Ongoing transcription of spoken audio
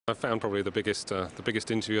I've found probably the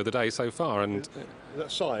biggest interview of the day so far, and Is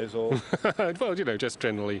that size or? well, just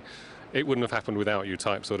generally, it wouldn't have happened without you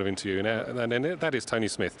type sort of interview, and that is Tony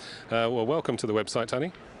Smith. Well, welcome to the website,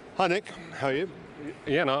 Tony. Hi Nick, how are you?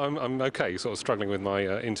 Yeah, no, I'm okay. Sort of struggling with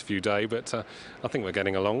my interview day, but I think we're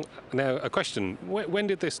getting along. Now, a question: when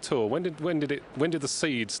did this tour? When did the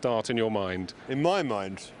seed start in your mind? In my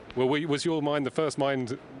mind. Well, was your mind the first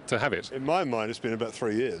mind to have it? In my mind, it's been about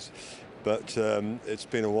 3 years, but it's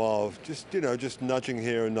been a while. Just nudging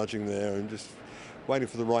here and nudging there, and just waiting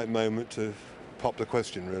for the right moment to pop the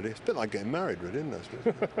question. Really, it's a bit like getting married, really, isn't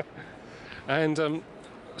it? And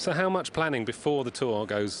so how much planning before the tour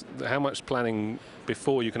goes? How much planning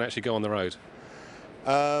before you can actually go on the road?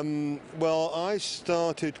 Well, I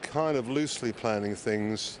started kind of loosely planning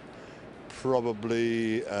things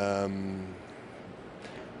probably,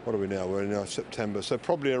 what are we now? We're in now September, so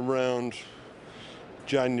probably around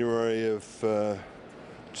January of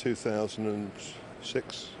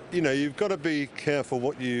 2006. You've got to be careful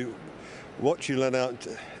what you let out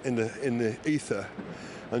in the ether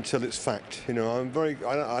until it's fact. I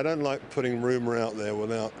don't like putting rumour out there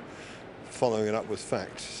without following it up with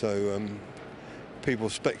fact. So people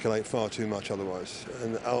speculate far too much otherwise,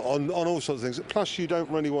 and on all sorts of things. Plus, you don't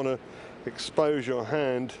really want to expose your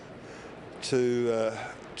hand to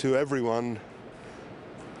everyone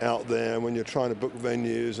out there when you're trying to book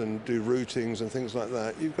venues and do routings and things like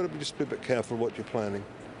that. You've got to be just a bit careful what you're planning.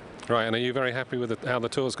 Right, and are you very happy with how the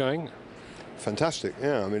tour's going? Fantastic,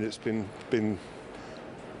 yeah. I mean, it's been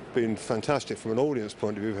fantastic from an audience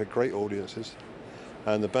point of view. We've had great audiences,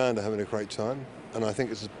 and the band are having a great time. And I think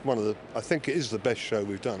it is the best show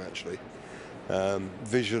we've done, actually,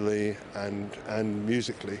 visually and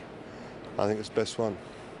musically. I think it's the best one.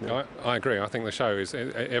 Yeah. I agree. I think the show is,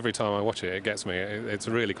 every time I watch it, it gets me. It's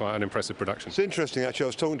really quite an impressive production. It's interesting, actually. I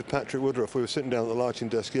was talking to Patrick Woodruff. We were sitting down at the lighting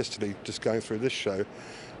desk yesterday, just going through this show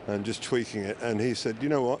and just tweaking it. And he said, you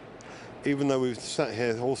know what? Even though we've sat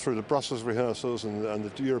here all through the Brussels rehearsals and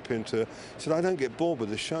the European tour, he said, I don't get bored with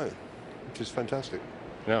this show, which is fantastic.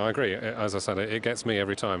 No, I agree. As I said, it gets me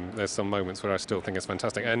every time. There's some moments where I still think it's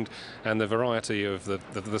fantastic, and the variety of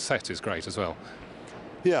the set is great as well.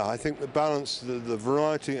 Yeah, I think the balance, the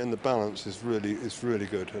variety and the balance is really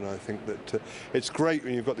good, and I think that it's great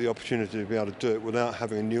when you've got the opportunity to be able to do it without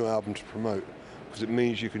having a new album to promote, because it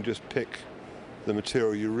means you can just pick the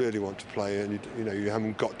material you really want to play, and you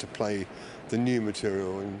haven't got to play the new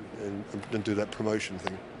material and do that promotion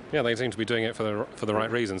thing. Yeah, they seem to be doing it for the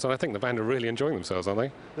right reasons, and I think the band are really enjoying themselves, aren't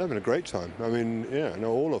they? They're having a great time. I mean, yeah,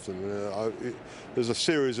 no, all of them. There's a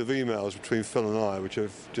series of emails between Phil and I, which are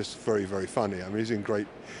just very, very funny. I mean, he's in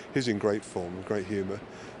great form, great humour,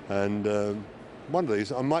 and one of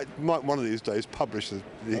these, I might one of these days publish the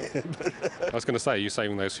I was going to say, are you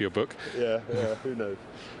saving those for your book? Yeah, who knows?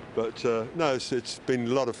 But no, it's been a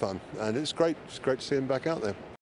lot of fun, and it's great. It's great to see him back out there.